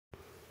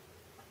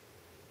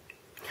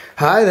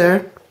Hi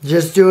there,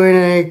 just doing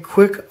a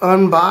quick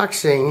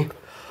unboxing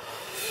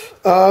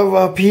of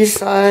a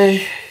piece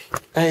I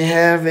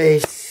have a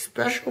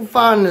special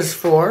fondness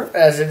for,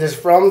 as it is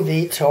from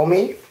the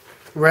Tomy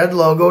red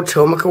logo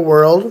Tomica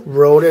World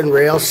Road and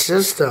Rail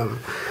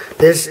System.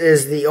 This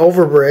is the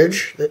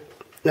overbridge.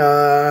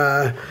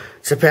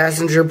 It's a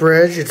passenger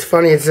bridge. It's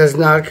funny, it says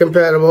not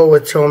compatible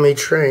with Tomy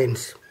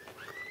trains.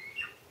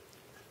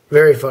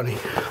 Very funny.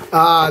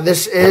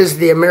 This is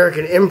the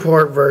American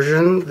import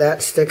version.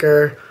 That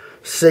sticker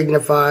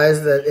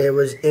signifies that it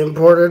was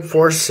imported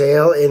for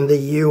sale in the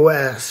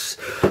U.S.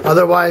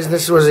 Otherwise,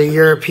 this was a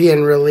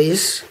European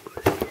release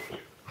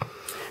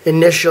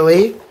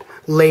initially,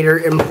 later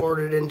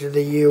imported into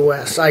the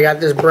U.S. I got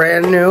this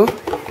brand new,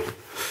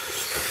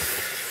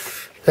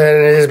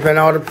 and it has been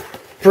out of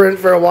print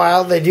for a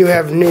while. They do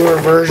have newer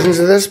versions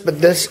of this,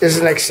 but this is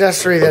an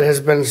accessory that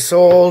has been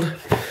sold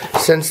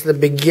since the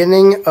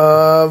beginning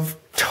of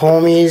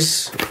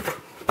Tomy's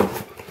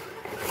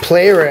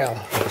Plarail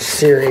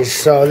series.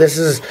 So this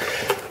is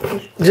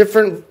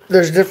different.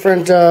 There's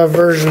different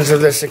versions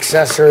of this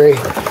accessory.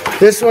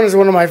 This one is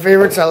one of my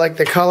favorites. I like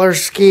the color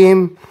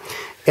scheme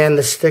and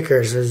the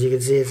stickers. As you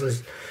can see, it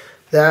says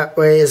that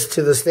way is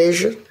to the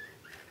station,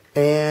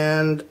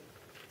 and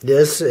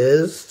this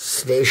is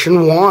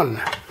station 1.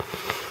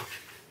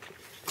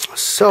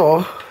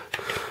 So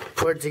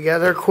put it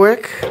together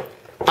quick.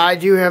 I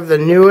do have the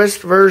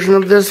newest version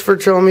of this for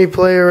Tomy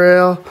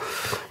Plarail.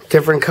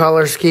 Different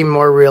color scheme,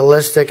 more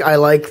realistic. I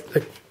like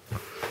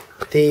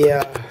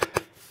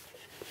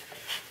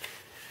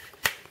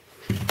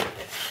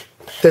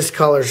this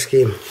color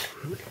scheme.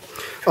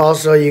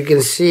 Also, you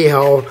can see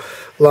how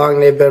long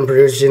they've been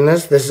producing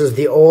this. This is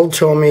the old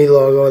Tomy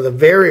logo, the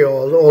very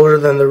old, older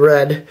than the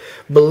red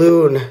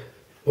balloon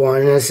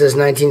one. And it says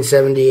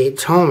 1978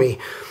 Tomy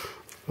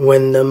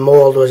when the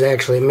mold was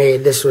actually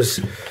made. This was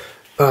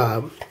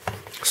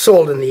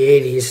sold in the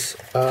 80s.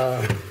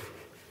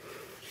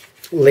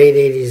 Late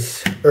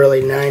 80s,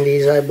 early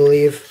 90s, I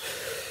believe.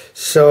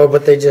 So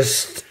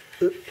this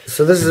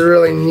is a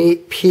really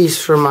neat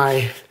piece for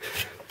my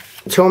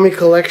Tomy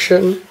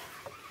collection.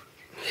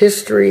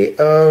 History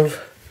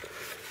of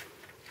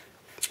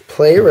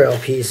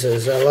Plarail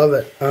pieces. I love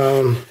it.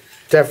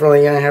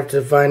 Definitely going to have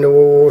to find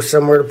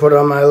somewhere to put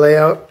on my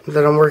layout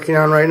that I'm working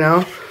on right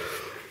now.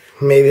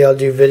 Maybe I'll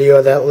do video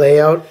of that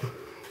layout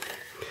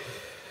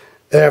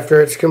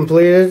after it's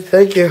completed.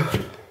 Thank you.